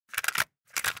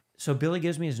So Billy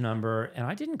gives me his number, and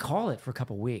I didn't call it for a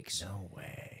couple weeks. No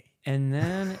way. And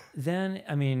then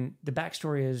I mean, the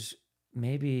backstory is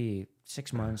maybe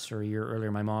 6 months or a year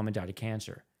earlier, my mom had died of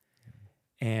cancer,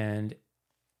 and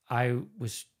I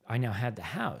now had the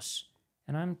house,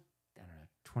 and I don't know,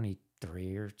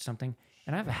 23 or something,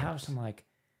 and I have a house. I'm like,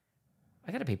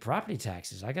 I got to pay property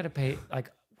taxes. I got to pay, like,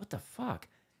 what the fuck?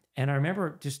 And I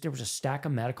remember just there was a stack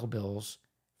of medical bills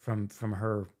from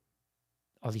her,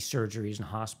 all these surgeries and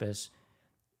hospice.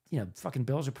 You know, fucking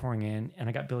bills are pouring in, and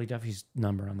I got Billy Duffy's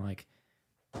number. I'm like,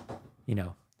 you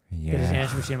know, get his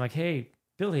answer machine. I'm like, hey,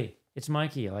 Billy, it's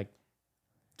Mikey. Like,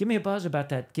 give me a buzz about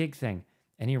that gig thing.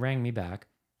 And he rang me back,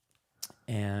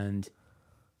 and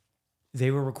they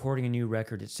were recording a new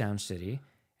record at Sound City.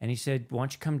 And he said, why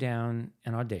don't you come down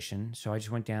and audition? So I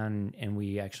just went down, and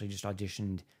we actually just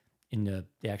auditioned in the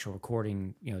actual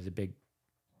recording, you know, the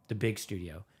big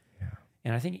studio. Yeah.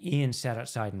 And I think Ian sat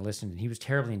outside and listened, and he was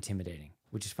terribly intimidating,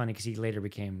 which is funny because he later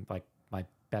became like my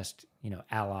best, you know,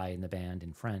 ally in the band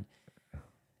and friend.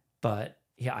 But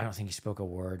yeah, I don't think he spoke a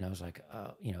word. And I was like,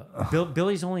 you know,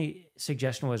 Billy's only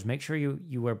suggestion was make sure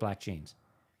you wear black jeans,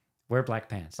 wear black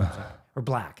pants, I was like, or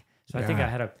black. So I think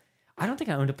I don't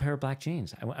think I owned a pair of black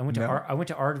jeans. I went to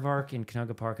Aardvark in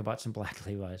Canoga Park. I bought some black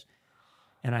Levi's,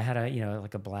 and I had a, you know,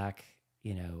 like a black,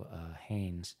 you know,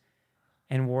 Hanes,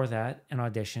 and wore that and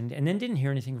auditioned, and then didn't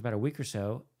hear anything for about a week or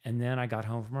so. And then I got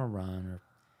home from a run, or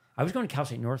I was going to Cal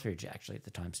State Northridge actually at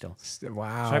the time still.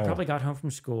 Wow. So I probably got home from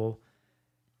school,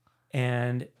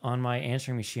 and on my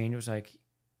answering machine it was like,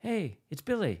 hey, it's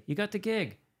Billy. You got the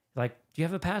gig. Like, do you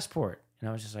have a passport? And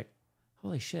I was just like,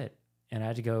 holy shit. And I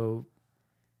had to go,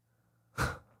 I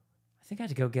think I had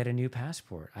to go get a new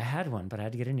passport. I had one, but I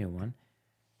had to get a new one.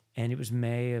 And it was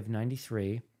May of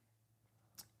 '93.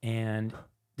 And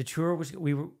the tour was,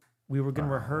 we were going to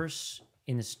rehearse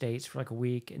in the States for like a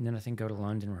week, and then I think go to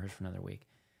London and rehearse for another week.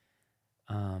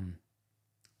 I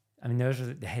mean, those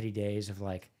are the heady days of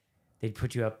like, they'd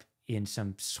put you up in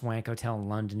some swank hotel in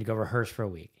London to go rehearse for a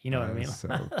week. You know what I mean? So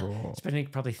cool. Spending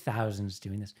probably thousands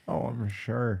doing this. Oh, I'm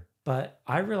sure. But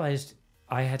I realized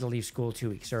I had to leave school 2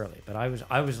 weeks early, but I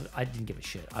didn't give a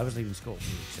shit. I was leaving school 2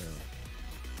 weeks early.